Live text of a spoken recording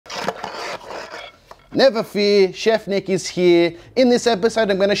Never fear, Chef Nick is here. In this episode,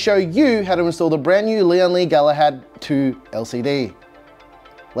 I'm going to show you how to install the brand new Lian Galahad 2 LCD.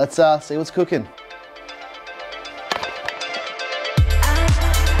 Let's see what's cooking.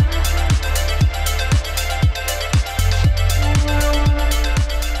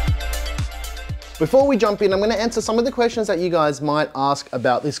 Before we jump in, I'm going to answer some of the questions that you guys might ask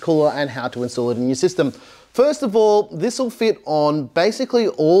about this cooler and how to install it in your system. First of all, this will fit on basically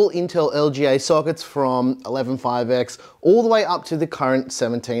all Intel LGA sockets from 11.5X all the way up to the current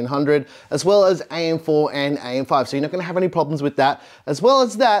 1700, as well as AM4 and AM5. So you're not going to have any problems with that. As well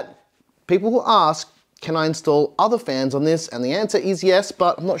as that, people will ask, can I install other fans on this? And the answer is yes,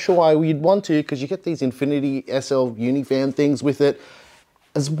 but I'm not sure why you'd want to, because you get these Infinity SL Unifan things with it.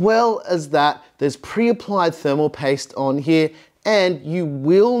 As well as that, there's pre-applied thermal paste on here, and you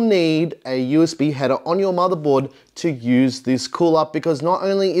will need a USB header on your motherboard to use this cooler, because not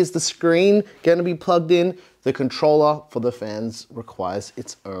only is the screen going to be plugged in, the controller for the fans requires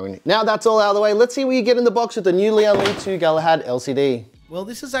its own. Now that's all out of the way, let's see what you get in the box with the new Lian 2 Galahad LCD. Well,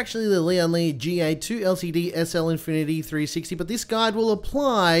 this is actually the Lian GA2 LCD SL Infinity 360, but this guide will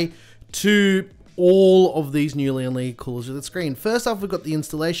apply to all of these new Lian coolers with the screen. First off, we've got the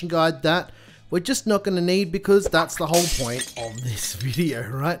installation guide that we're just not going to need, because that's the whole point of this video,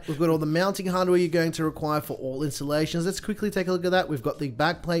 right? We've got all the mounting hardware you're going to require for all installations. Let's quickly take a look at that. We've got the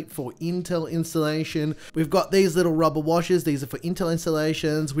backplate for Intel installation. We've got these little rubber washers. These are for Intel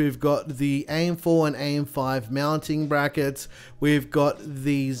installations. We've got the AM4 and AM5 mounting brackets. We've got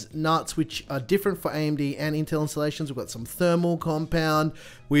these nuts, which are different for AMD and Intel installations. We've got some thermal compound.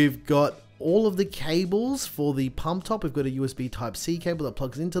 We've got all of the cables for the pump top. We've got a USB Type-C cable that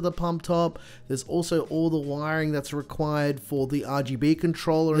plugs into the pump top. There's also all the wiring that's required for the RGB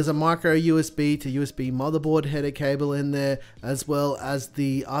controller. There's a micro USB to USB motherboard header cable in there, as well as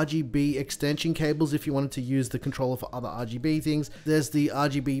the RGB extension cables if you wanted to use the controller for other RGB things. There's the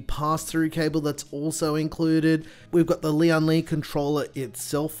RGB pass-through cable that's also included. We've got the Lian controller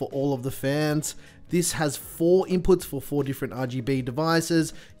itself for all of the fans. This has 4 inputs for 4 different RGB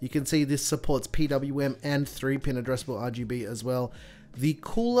devices. You can see this supports PWM and 3-pin addressable RGB as well. The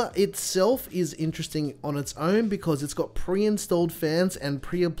cooler itself is interesting on its own because it's got pre-installed fans and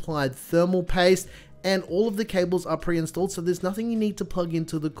pre-applied thermal paste, and all of the cables are pre-installed, so there's nothing you need to plug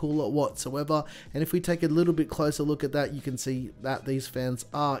into the cooler whatsoever. And if we take a little bit closer look at that, you can see that these fans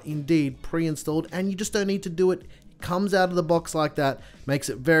are indeed pre-installed, and you just don't need to do it. Comes out of the box like that, makes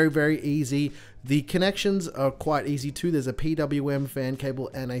it very, very easy. The connections are quite easy too. There's a PWM fan cable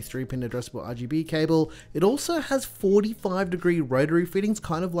and a 3-pin addressable RGB cable. It also has 45-degree rotary fittings,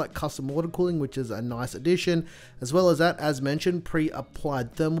 kind of like custom water cooling, which is a nice addition. As well as that, as mentioned,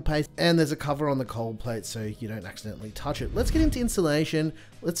 pre-applied thermal paste, and there's a cover on the cold plate so you don't accidentally touch it. Let's get into installation.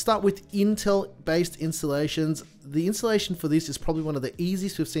 Let's start with Intel-based installations. The installation for this is probably one of the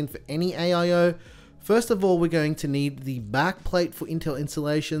easiest we've seen for any AIO. First of all, we're going to need the backplate for Intel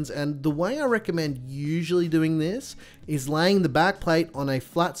installations, and the way I recommend usually doing this is laying the backplate on a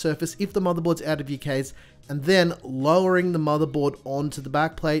flat surface if the motherboard's out of your case, and then lowering the motherboard onto the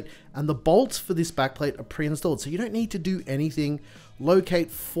backplate, and the bolts for this backplate are pre-installed, so you don't need to do anything. Locate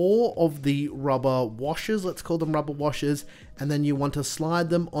 4 of the rubber washers, let's call them rubber washers, and then you want to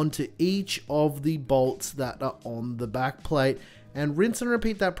slide them onto each of the bolts that are on the backplate, and rinse and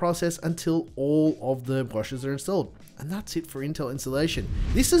repeat that process until all of the washers are installed. And that's it for Intel installation.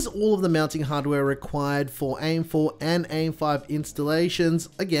 This is all of the mounting hardware required for AM4 and AM5 installations.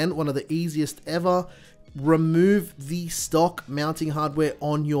 Again, one of the easiest ever. Remove the stock mounting hardware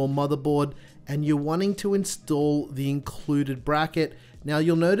on your motherboard, and you're wanting to install the included bracket. Now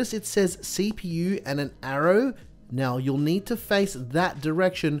you'll notice it says CPU and an arrow. Now you'll need to face that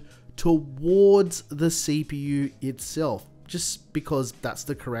direction towards the CPU itself, just because that's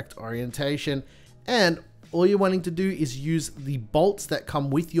the correct orientation. And all you're wanting to do is use the bolts that come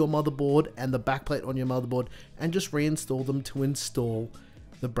with your motherboard and the backplate on your motherboard and just reinstall them to install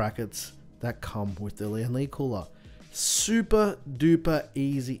the brackets that come with the Lian cooler. Super duper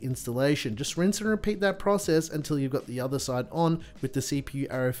easy installation. Just rinse and repeat that process until you've got the other side on with the CPU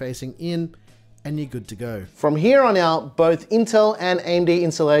arrow facing in, and you're good to go. From here on out, both Intel and AMD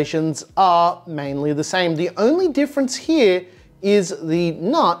installations are mainly the same. The only difference here is the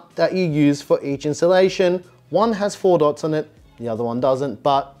nut that you use for each installation. One has 4 dots on it, the other one doesn't,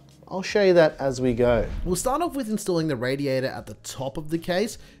 but I'll show you that as we go. We'll start off with installing the radiator at the top of the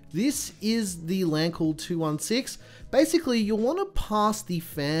case. This is the LANcool 216. Basically, you'll want to pass the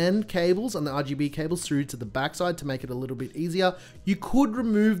fan cables and the RGB cables through to the backside to make it a little bit easier. You could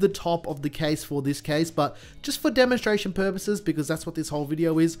remove the top of the case for this case, but just for demonstration purposes, because that's what this whole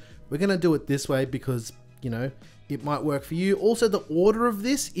video is, we're gonna do it this way because, you know, it might work for you. Also, the order of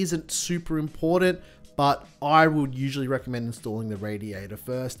this isn't super important, but I would usually recommend installing the radiator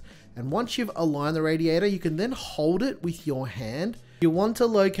first. And once you've aligned the radiator, you can then hold it with your hand. You want to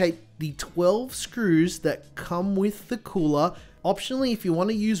locate the 12 screws that come with the cooler. Optionally, if you want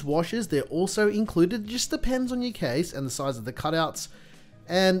to use washers, they're also included. It just depends on your case and the size of the cutouts.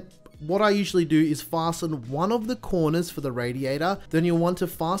 And what I usually do is fasten one of the corners for the radiator. Then you'll want to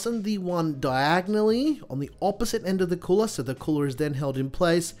fasten the one diagonally on the opposite end of the cooler, so the cooler is then held in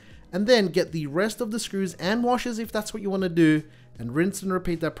place. And then get the rest of the screws and washers if that's what you want to do, and rinse and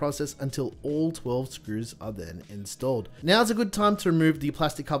repeat that process until all 12 screws are then installed. Now's a good time to remove the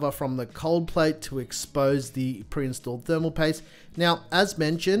plastic cover from the cold plate to expose the pre-installed thermal paste. Now, as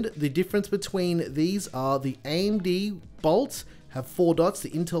mentioned, the difference between these are the AMD bolts have 4 dots, the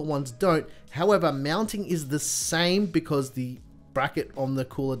Intel ones don't. However, mounting is the same because the bracket on the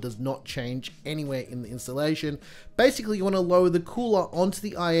cooler does not change anywhere in the installation. Basically, you want to lower the cooler onto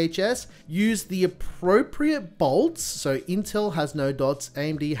the IHS, use the appropriate bolts. So Intel has no dots,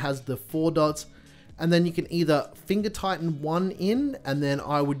 AMD has the 4 dots, and then you can either finger tighten one in, and then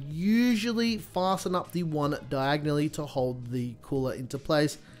I would usually fasten up the one diagonally to hold the cooler into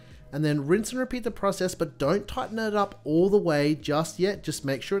place, and then rinse and repeat the process, but don't tighten it up all the way just yet. Just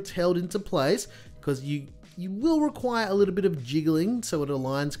make sure it's held into place, because you will require a little bit of jiggling so it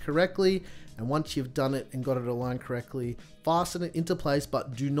aligns correctly. And once you've done it and got it aligned correctly, fasten it into place,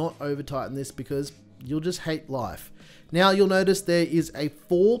 but do not over tighten this because you'll just hate life. Now you'll notice there is a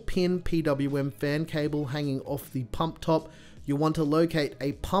 4-pin PWM fan cable hanging off the pump top. You want to locate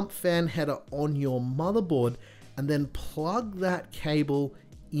a pump fan header on your motherboard and then plug that cable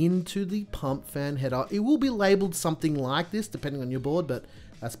into the pump fan header. It will be labeled something like this depending on your board, but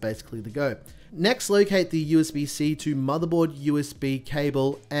that's basically the go. Next, locate the USB-C to motherboard USB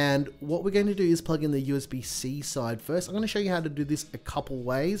cable, and what we're going to do is plug in the USB-C side first. I'm going to show you how to do this a couple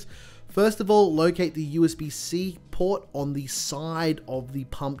ways. First of all, locate the USB-C port on the side of the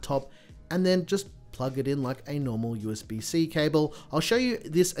pump top, and then just plug it in like a normal USB-C cable. I'll show you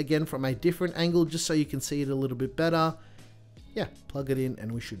this again from a different angle just so you can see it a little bit better. Yeah, plug it in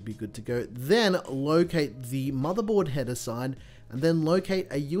and we should be good to go. Then locate the motherboard header side, and then locate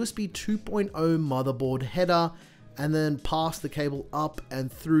a USB 2.0 motherboard header, and then pass the cable up and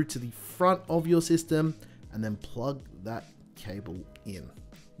through to the front of your system, and then plug that cable in.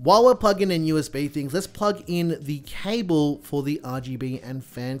 While we're plugging in USB things, let's plug in the cable for the RGB and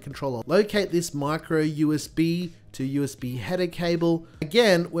fan controller. Locate this micro USB to USB header cable.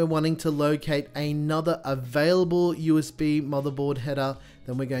 Again, we're wanting to locate another available USB motherboard header.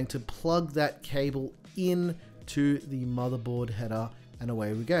 Then we're going to plug that cable in to the motherboard header, and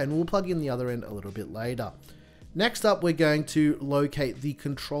away we go. And we'll plug in the other end a little bit later. Next up, we're going to locate the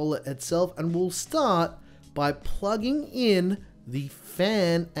controller itself, and we'll start by plugging in the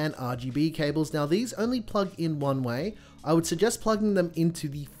fan and RGB cables. Now these only plug in one way. I would suggest plugging them into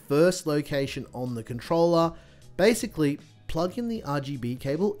the first location on the controller. Basically, plug in the RGB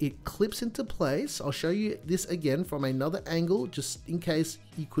cable, it clips into place. I'll show you this again from another angle just in case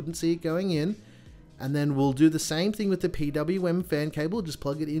you couldn't see it going in. And then we'll do the same thing with the PWM fan cable, just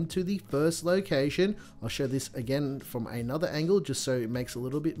plug it into the first location. I'll show this again from another angle just so it makes a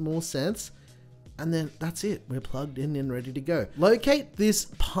little bit more sense. And then that's it, we're plugged in and ready to go. Locate this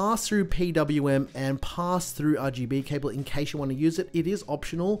pass-through PWM and pass-through RGB cable in case you want to use it. It is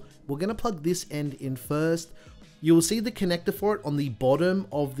optional. We're going to plug this end in first. You will see the connector for it on the bottom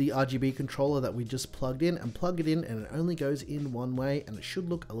of the RGB controller that we just plugged in, and plug it in, and it only goes in one way, and it should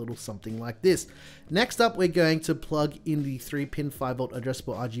look a little something like this. Next up, we're going to plug in the 3-pin 5V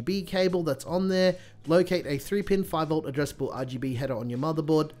addressable RGB cable that's on there. Locate a 3-pin 5V addressable RGB header on your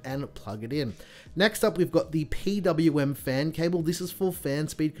motherboard and plug it in. Next up, we've got the PWM fan cable. This is for fan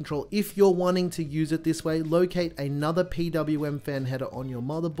speed control. If you're wanting to use it this way, locate another PWM fan header on your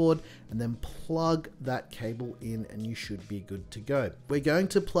motherboard and then plug that cable in, and you should be good to go. We're going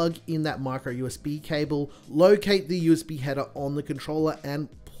to plug in that micro USB cable, locate the USB header on the controller and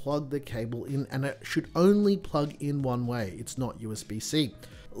plug the cable in, and it should only plug in one way. It's not USB-C.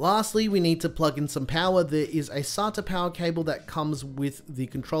 Lastly, we need to plug in some power. There is a SATA power cable that comes with the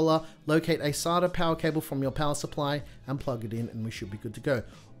controller. Locate a SATA power cable from your power supply and plug it in, and we should be good to go.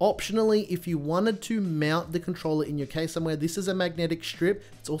 Optionally, if you wanted to mount the controller in your case somewhere, this is a magnetic strip.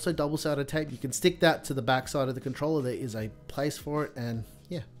 It's also double-sided tape. You can stick that to the back side of the controller. There is a place for it, and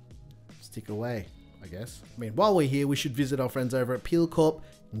yeah, stick away. I guess. I mean, while we're here, we should visit our friends over at Peel Corp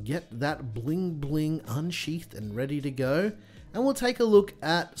and get that bling bling unsheathed and ready to go. And we'll take a look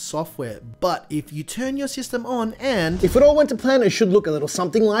at software. But if you turn your system on and if it all went to plan, it should look a little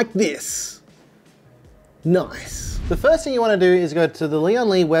something like this. Nice. The first thing you want to do is go to the Lian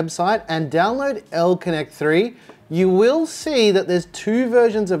website and download L-Connect 3. You will see that there's two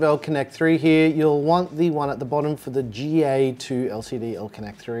versions of L-Connect 3 here. You'll want the one at the bottom for the GA2 LCD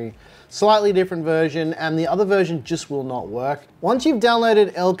L-Connect 3. Slightly different version, and the other version just will not work. Once you've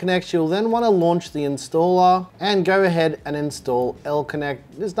downloaded L-Connect, you'll then want to launch the installer and go ahead and install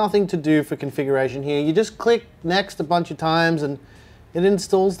L-Connect. There's nothing to do for configuration here. You just click next a bunch of times and it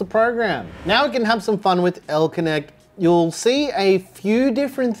installs the program. Now we can have some fun with L-Connect. You'll see a few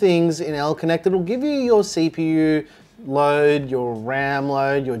different things in L-Connect. It'll give you your CPU load, your RAM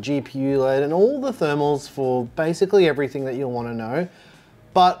load, your GPU load, and all the thermals for basically everything that you'll want to know.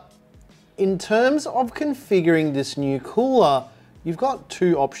 But in terms of configuring this new cooler, you've got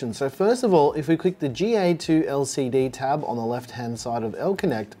two options. So first of all, if we click the GA2 LCD tab on the left-hand side of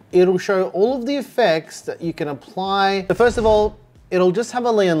L-Connect, it'll show all of the effects that you can apply. So first of all, it'll just have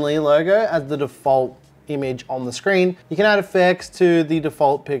a Lian logo as the default image on the screen. You can add effects to the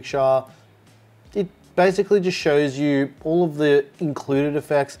default picture. It basically just shows you all of the included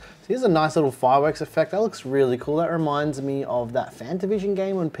effects. So here's a nice little fireworks effect. That looks really cool. That reminds me of that Fantavision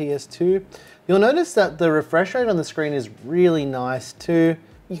game on PS2. You'll notice that the refresh rate on the screen is really nice too.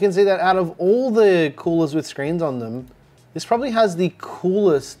 You can see that out of all the coolers with screens on them, this probably has the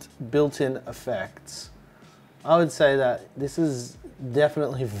coolest built-in effects. I would say that this is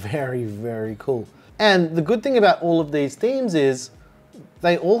definitely very, very cool. And the good thing about all of these themes is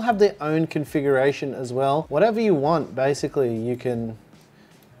they all have their own configuration as well. Whatever you want, basically, you can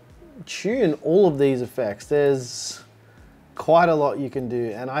tune all of these effects. There's quite a lot you can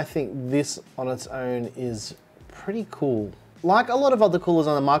do, and I think this on its own is pretty cool. Like a lot of other coolers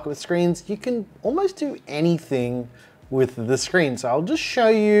on the market with screens, you can almost do anything with the screen. So I'll just show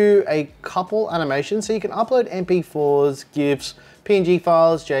you a couple animations. So you can upload MP4s, GIFs, PNG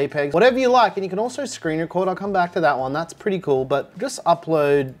files, JPEGs, whatever you like. And you can also screen record. I'll come back to that one. That's pretty cool. But just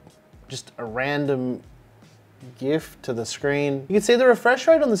upload just a random GIF to the screen. You can see the refresh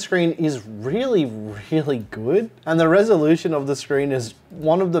rate on the screen is really, really good. And the resolution of the screen is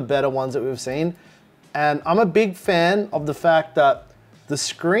one of the better ones that we've seen. And I'm a big fan of the fact that the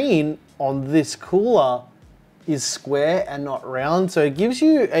screen on this cooler is square and not round. So it gives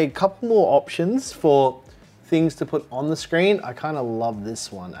you a couple more options for things to put on the screen. I kind of love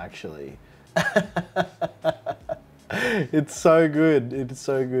this one actually. It's so good, it's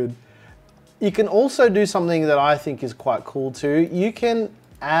so good. You can also do something that I think is quite cool too. You can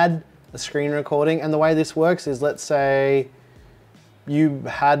add a screen recording, and the way this works is, let's say you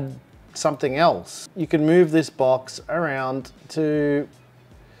had something else. You can move this box around to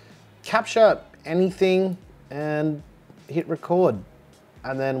capture anything and hit record.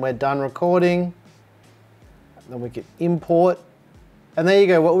 And then we're done recording. Then we can import. And there you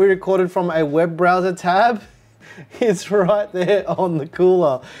go, what we recorded from a web browser tab is right there on the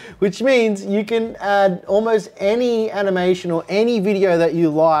cooler, which means you can add almost any animation or any video that you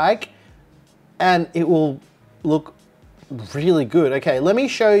like, and it will look really good. Okay, let me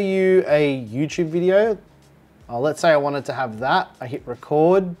show you a YouTube video. Let's say I wanted to have that. I hit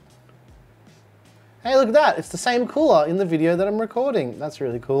record. Hey, look at that. It's the same cooler in the video that I'm recording. That's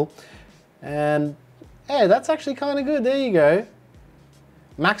really cool. And hey, that's actually kind of good. There you go.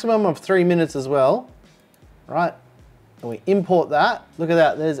 Maximum of 3 minutes as well. Right. And we import that. Look at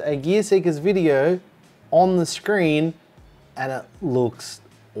that. There's a Gear Seekers video on the screen and it looks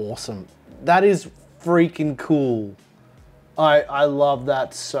awesome. That is freaking cool. I love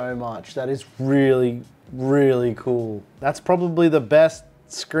that so much. That is really, really cool. That's probably the best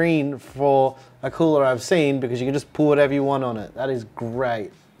screen for a cooler I've seen, because you can just put whatever you want on it. That is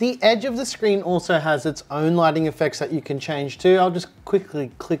great. The edge of the screen also has its own lighting effects that you can change too. I'll just quickly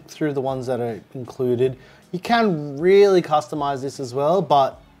click through the ones that are included. You can really customize this as well,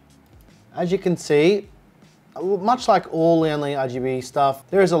 but as you can see, much like all Lian RGB stuff,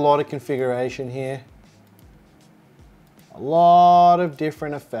 there is a lot of configuration here. A lot of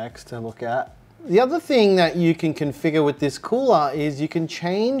different effects to look at. The other thing that you can configure with this cooler is you can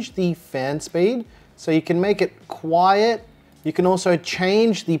change the fan speed. So you can make it quiet. You can also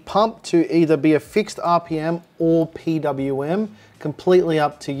change the pump to either be a fixed RPM or PWM, completely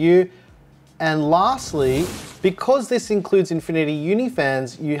up to you. And lastly, because this includes Infinity Uni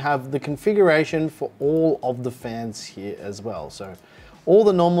fans, you have the configuration for all of the fans here as well. So all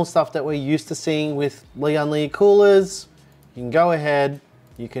the normal stuff that we're used to seeing with Lian coolers, you can go ahead,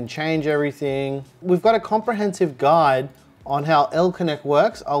 You can change everything. We've got a comprehensive guide on how L-Connect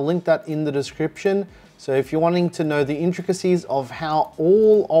works. I'll link that in the description. So if you're wanting to know the intricacies of how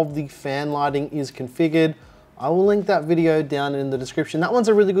all of the fan lighting is configured, I will link that video down in the description. That one's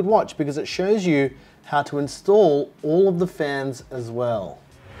a really good watch because it shows you how to install all of the fans as well.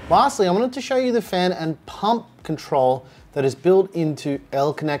 Lastly, I wanted to show you the fan and pump control that is built into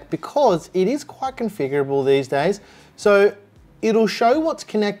L-Connect because it is quite configurable these days. So it'll show what's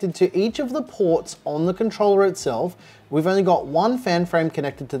connected to each of the ports on the controller itself. We've only got one fan frame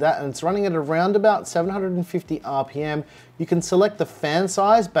connected to that and it's running at around about 750 RPM. You can select the fan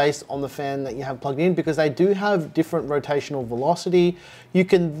size based on the fan that you have plugged in because they do have different rotational velocity. You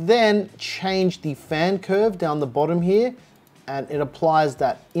can then change the fan curve down the bottom here and it applies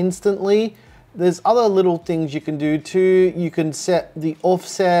that instantly. There's other little things you can do too. You can set the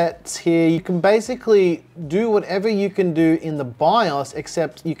offsets here. You can basically do whatever you can do in the BIOS,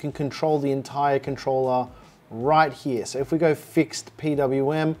 except you can control the entire controller right here. So if we go fixed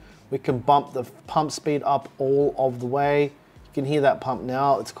PWM, we can bump the pump speed up all of the way. You can hear that pump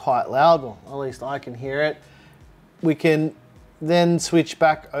now. It's quite loud, well, at least I can hear it. We can then switch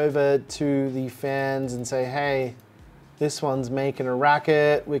back over to the fans and say, hey, this one's making a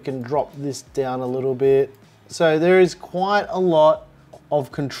racket. We can drop this down a little bit. So there is quite a lot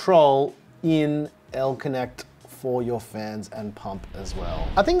of control in L-Connect for your fans and pump as well.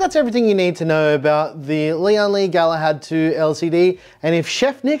 I think that's everything you need to know about the Lian Galahad 2 LCD. And if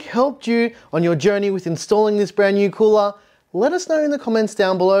Chef Nick helped you on your journey with installing this brand new cooler, let us know in the comments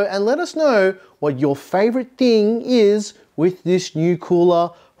down below and let us know what your favorite thing is with this new cooler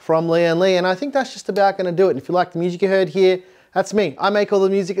from Lian. And I think that's just about gonna do it. And if you like the music you heard here, that's me. I make all the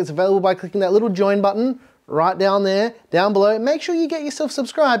music. It's available by clicking that little join button right down there, down below. Make sure you get yourself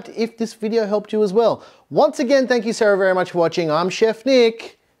subscribed if this video helped you as well. Once again, thank you so very much for watching. I'm Chef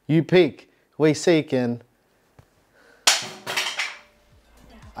Nick. You peek, we seek, and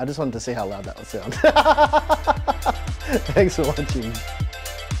I just wanted to see how loud that would sound. Thanks for watching.